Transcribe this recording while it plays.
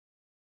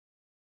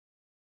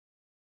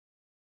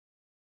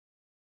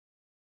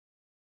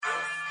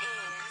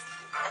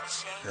I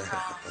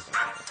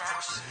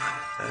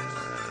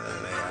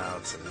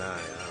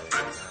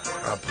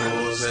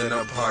pulls in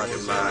the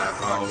parking lot,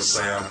 hoes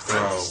say I'm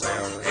pro,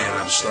 and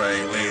I'm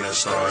straight leaning,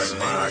 starting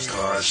my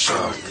car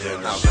show. You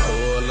know, I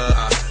pull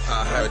up,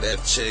 I heard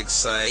that chick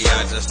say,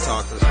 I just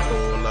talked to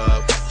pull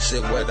up.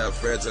 Shit with her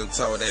friends and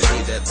told that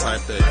he that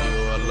type that you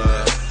will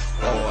love.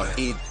 Or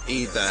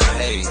either,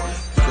 hey,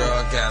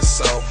 girl got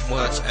so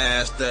much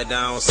ass that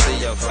I don't see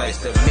your face.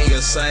 The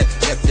nigga say,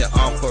 if you're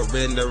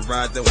offering the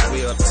ride, then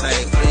we'll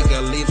take. We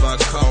can leave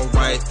our car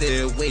right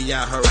there, we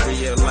out her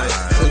real life.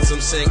 Put some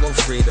single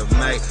free to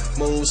make,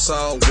 move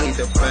so we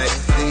debate.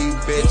 These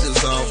bitches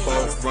all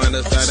both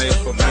runners, that ain't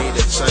for me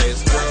to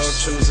chase. Girl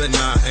choosing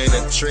I ain't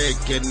a trick,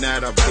 and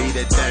that'll be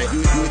the day.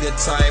 You the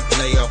type,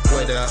 lay up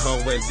with a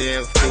hoe and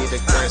then feed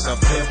the grace. A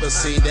pimp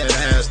see that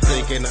ass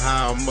thinking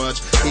how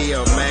much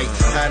he'll make.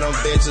 Had them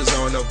bitches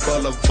on the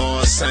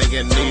boulevard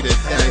singing need a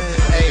day.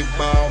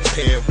 8-ball,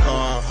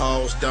 pin-ball,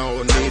 hoes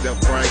don't need a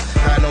break.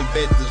 Had them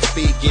bitches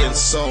feet getting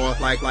sore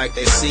like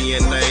they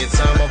CNAs.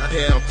 I'm a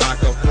pimp, I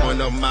can point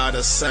them out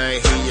and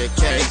say he a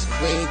case.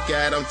 We ain't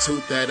got them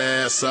toot that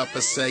ass up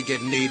and say you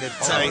need a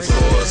taste.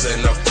 Boys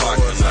in the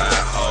parking lot,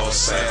 hoes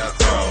say I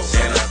throw.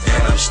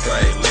 And I'm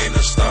straight leaning,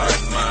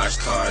 starting my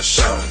car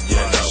show.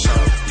 You know.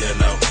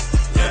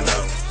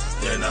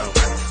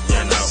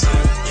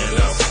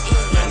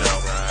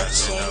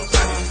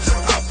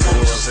 I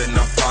pulls in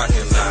the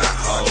parking lot,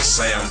 hoes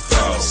say I'm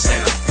pro,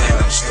 and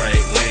I'm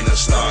straight leaning,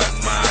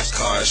 starting my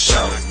car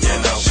show. You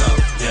know.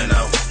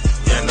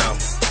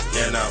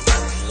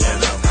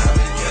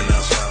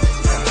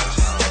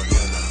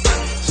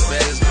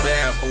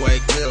 Bad boy,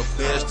 good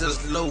bitch, this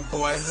little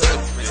boy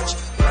hood rich.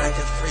 Like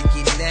a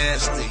freaky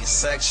nasty,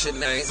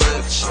 section ain't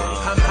hood shit.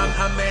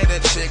 I made a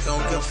chick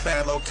on good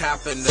fellow,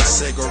 copping the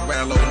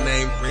cigarello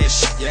named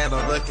Rich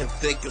Yellow, looking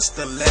thick as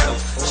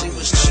stilettos. She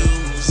was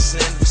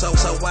choosing, so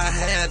I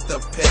had to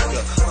pick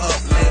her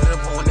up later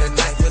on the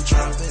night. We're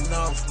dropping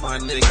off my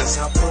niggas.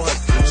 I poured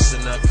juice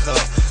in a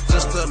cup,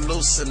 just to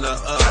loosen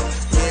her up.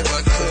 Gave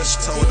her kush,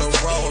 told her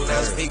roll,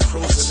 let's be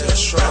cruising the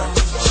truck.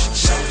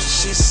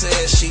 She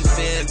said she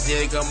been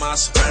digging my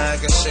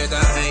swagger. Shit,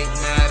 I ain't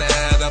mad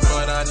at her,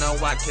 but I know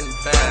I can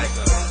bag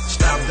her.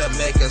 Stopped to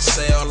make a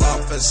sale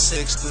off a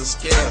 6 to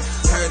scale.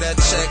 Heard her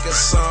checking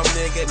some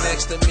nigga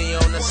next to me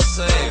on the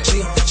same.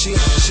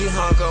 She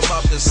hung him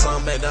up to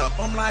sum it up.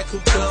 I'm like, who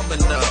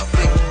coming up?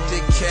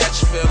 Big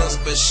catch feelings,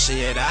 but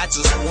shit, I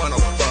just wanna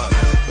fuck.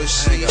 But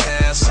she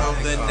had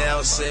something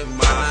else in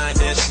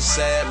mind, and she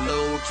said,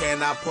 Lou,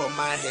 can I put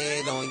my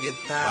head on your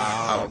thigh?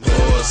 I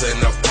pulls in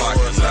the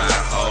parking lot,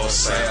 hoes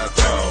say I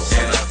throw.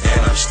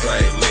 And I'm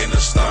straight leaning,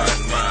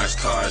 starting my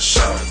car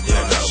show.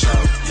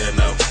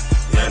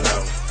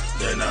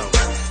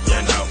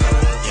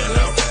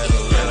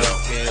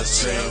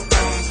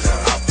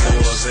 I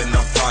pulls in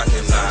the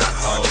parking lot,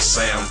 hoes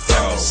say I'm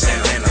pro, and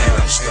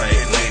I'm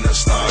straight leaning,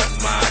 starting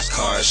my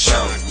car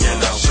show.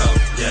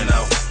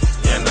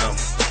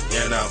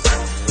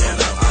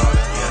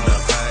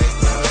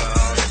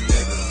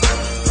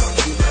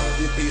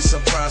 You'd be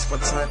surprised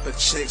what type of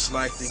chicks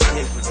like to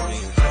get with me.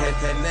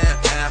 And that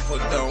apple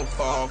don't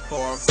fall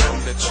far from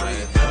the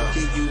tree.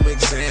 Give you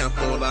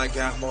example, I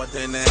got more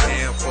than a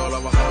handful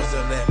of hoes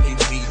that let me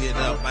beat it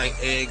up like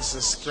eggs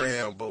and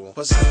scramble.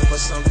 But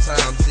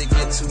sometimes it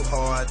get too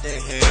hard to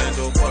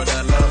handle. But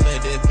I love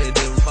it if it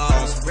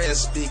involves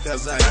risk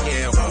because I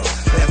gamble.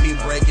 Let me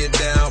break it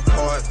down,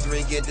 part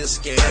 3, get the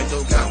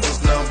scandal. Got this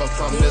number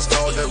from this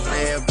older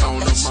red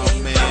bone of my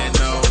man,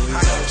 no.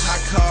 I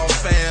call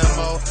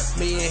Famo,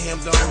 me and him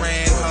done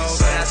ran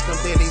hoes. Ask him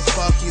did he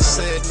fuck, he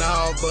said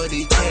no, but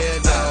he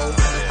can't know.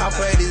 I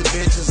play these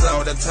bitches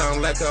all the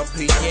time like a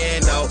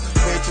piano.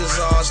 Bitches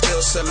all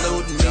still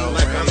saluting me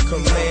like I'm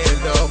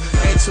commando.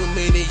 Ain't too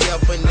many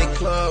up in the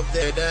club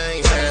that I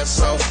ain't had,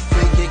 so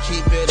we can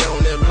keep it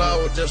on the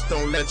low, just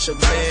don't let your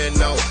man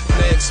know.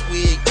 Next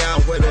week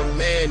out with a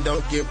man,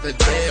 don't give a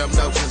damn,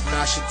 no, cause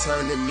now she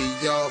turning me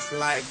off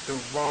like the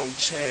wrong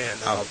channel.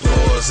 I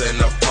pulls in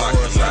the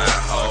parking lot,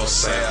 hoes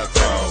say I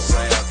throw,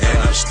 and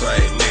I'm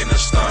straight leaning,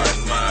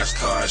 starting my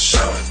car show.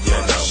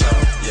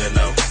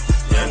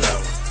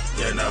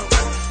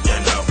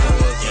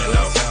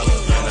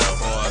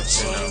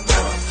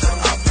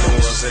 I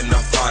pulls in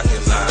the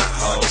parking lot,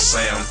 hoes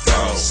say I'm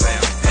pro,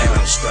 and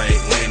I'm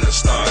straight leaning,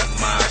 starting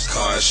my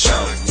car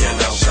show.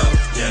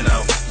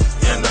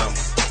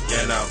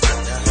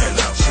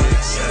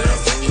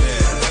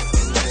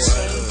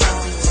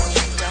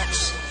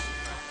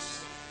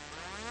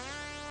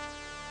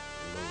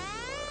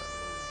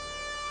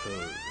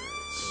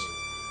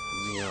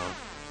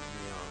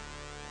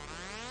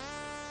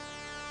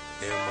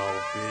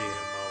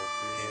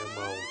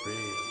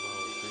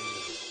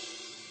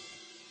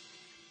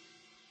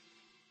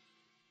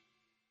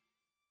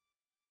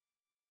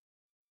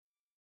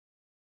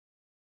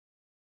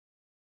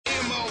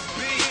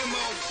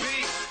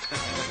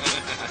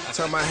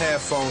 Turn my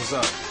headphones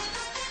up.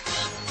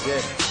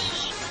 Yeah.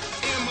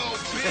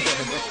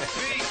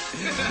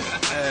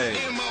 Hey.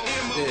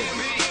 Yeah.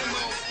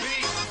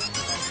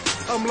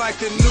 I'm like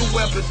the new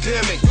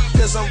epidemic,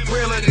 cause I'm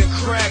realer than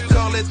crack.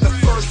 Call it the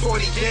first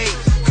 48,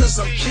 cause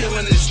I'm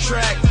killing this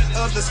track.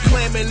 Others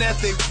claiming that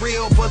they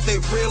real, but they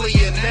really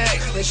an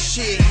act. And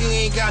shit, you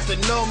ain't got to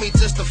know me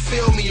just to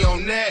feel me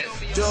on that.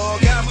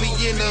 Dog, I be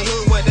in the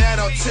hood where that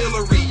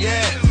artillery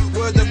at,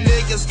 where them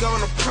niggas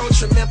gon'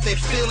 approach him if they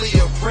feel he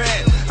a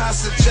rat. I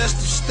suggest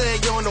you stay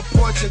on the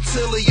porch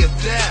until he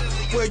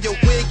adapt, where your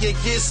wig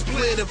get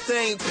split if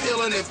they ain't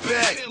peeling it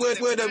back.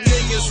 Where them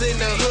niggas in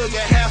the hood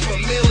got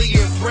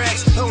 500,000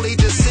 racks. Only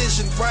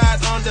decision ride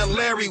under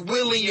Larry,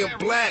 Willie, and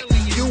Black.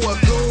 You a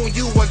goon,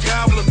 you a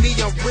goblin, me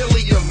I'm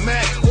really a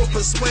Mac. Or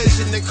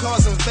persuasion that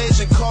cause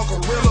invasion, call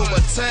guerrilla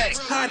attacks.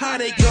 How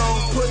they gon'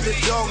 put the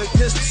dog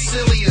against the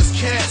silliest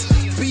cats?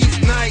 Beef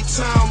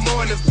nighttime,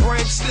 morning,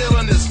 brain still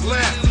in his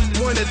lap.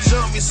 Wanna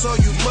jump me so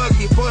you mug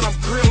me, but I'm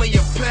grilling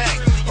your pack.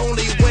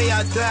 Only way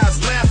I die is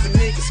laughing,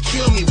 niggas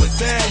kill me with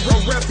that.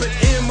 I'm reppin'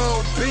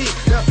 MOB,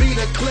 that be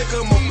the click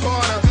of my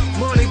partner.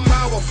 Money,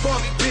 power,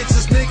 fuck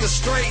bitches, niggas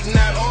straighten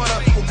that order.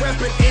 I'm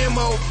reppin'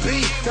 MOB,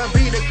 that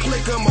be the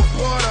click of my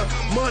partner.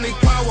 Money,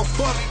 power,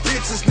 fuck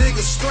bitches,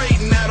 niggas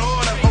straighten that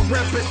order. I'm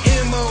reppin'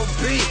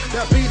 MOB,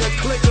 that be the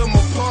click of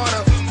my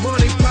partner.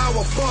 Money,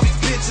 power, fuck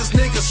bitches,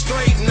 niggas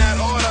straighten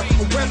that order.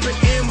 I'm reppin'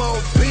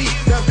 MOB,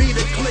 that be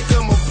the click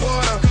of my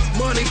partner.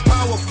 Money,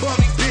 power, fuck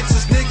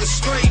bitches, niggas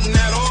straighten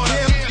that order.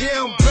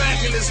 Yeah, I'm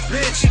back in this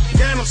bitch.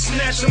 Got him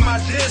snatching my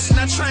disc.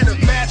 Not trying to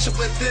match it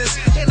with this.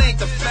 It ain't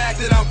the fact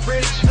that I'm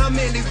rich. I'm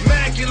an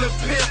immaculate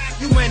pimp.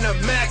 You ain't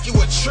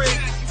immaculate trick.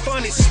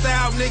 Funny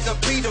style, nigga,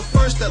 be the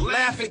first to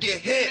laugh and get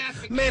hit.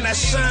 Man, I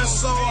shine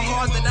so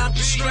hard that I'm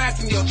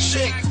distracting your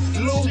chick.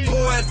 Little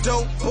boy,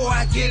 dope boy,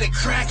 I get it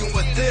cracking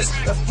with this.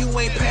 If you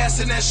ain't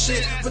passing that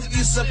shit, but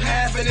you sub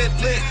having it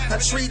lit.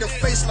 I treat her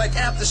face like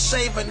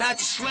aftershave and I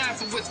just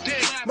slapping with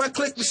dick. My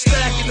clique be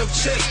stacking them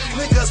chips,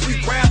 niggas be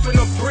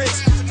rapping them bricks.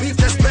 Beef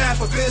that's bad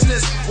for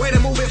business, way to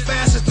move it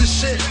fast as this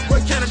shit.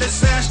 What kind of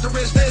disaster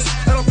is this?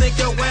 I don't think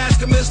your ass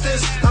can miss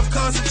this. I'm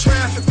causing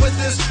traffic with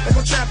this, like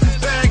I'm trapping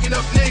bagging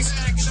up nicks.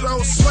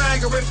 Slow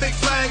swagger and big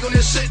flag on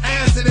this shit,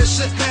 ass in this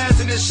shit,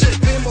 passing this shit.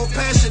 Been more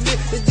passionate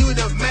than you'd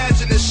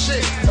imagine this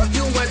shit. If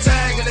you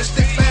antagonist,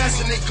 stick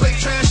fast and they click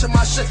trash on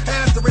my shit.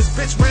 After it's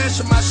bitch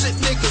ranch on my shit,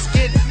 niggas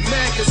get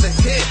mad cause a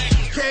hit.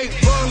 Can't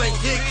roll and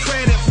get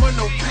credit for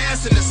no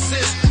passing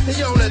assist.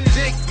 He on a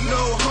dick, no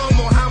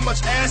homo, how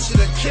much ass you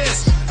to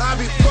kiss. I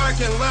be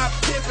parking lot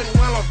pimping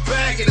while I'm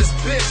bagging this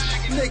bitch.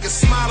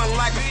 Niggas smiling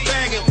like a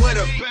faggot with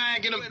a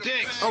bag in them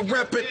dicks. I'm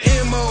reppin'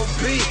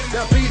 MOB,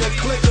 that be the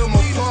click of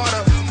my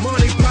partner.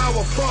 Money,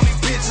 power, fuck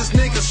bitches,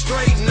 niggas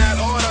straighten that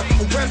order.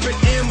 I'm reppin'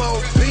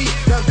 MOB,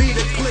 that be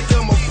the click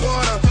of my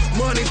partner.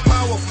 Money,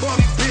 power, fuck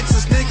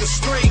bitches, niggas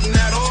straighten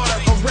that order.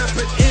 I'm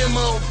reppin'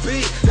 MOB,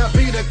 that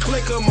be the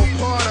click of my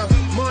partner.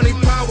 Money,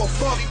 power,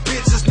 fuck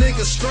bitches,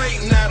 niggas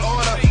straighten that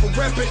order. I'm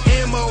reppin'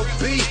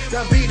 MOB,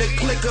 that be the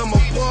click of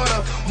my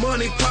partner.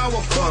 Money,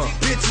 power, fuck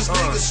bitches,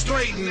 niggas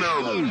straighten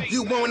that.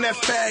 You want that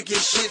faggot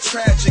shit,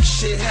 tragic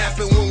shit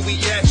happen when we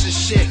action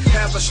shit.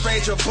 Have a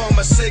stranger bum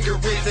a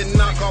cigarette, then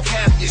knock off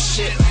half your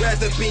shit.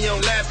 Rather be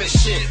on lavish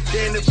shit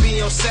than to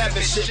be on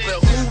savage shit. But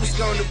who's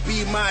gonna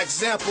be my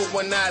example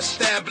when I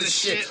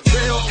establish it?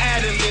 Real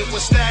adamant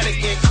with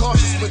static and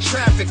cautious with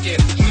trafficking.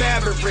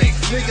 Maverick,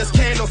 niggas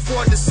can't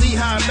afford to see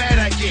how mad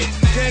I get.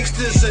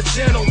 Gangsters are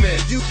gentlemen,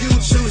 you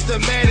choose to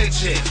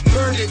manage it.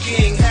 Burger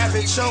King, have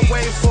it your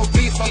way for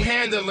beef I'm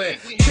handling.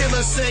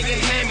 Killer singing,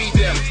 hand me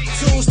them.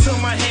 Tools to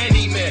my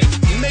handyman.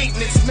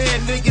 Maintenance man,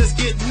 niggas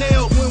get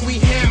nailed when we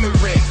hammer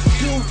it.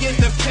 You get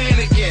the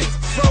panicking,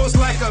 froze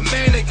like a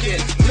mannequin.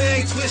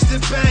 Leg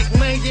twisted back,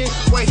 laying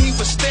where he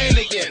was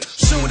standing in.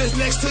 Shooters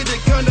next to the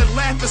gun to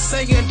laugh and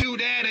saying, do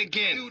that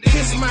again.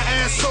 Kiss my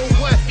ass, so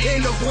what?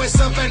 In the voice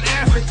of an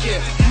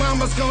African.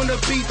 Mama's gonna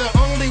be the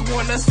only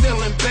one that's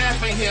feeling bad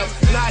for him.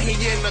 Now he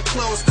in the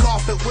closed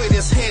coffin with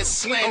his head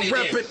slanted.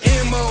 I'm reppin'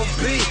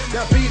 MOB,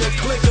 that be the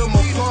click of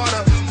my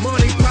partner.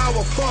 Money,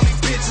 power, fuck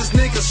bitches,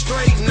 niggas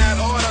straighten that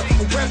order.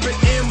 I'm reppin'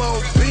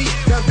 MOB,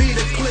 that be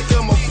the click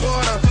of my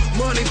partner.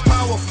 Money,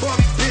 power, fuck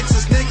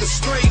bitches, niggas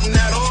straighten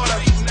that order.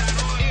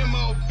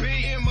 MOB,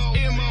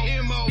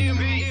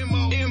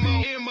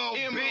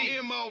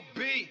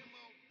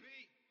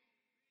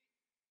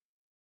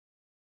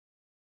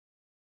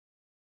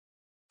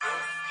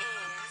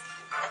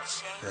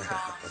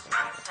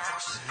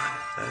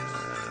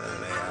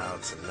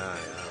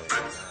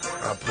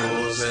 I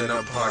pulls in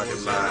the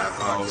parking lot,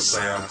 whole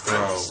Sam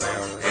throw,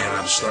 and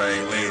I'm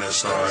straight leaning,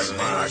 starting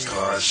my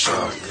car show.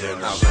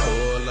 I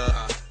pull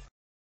up.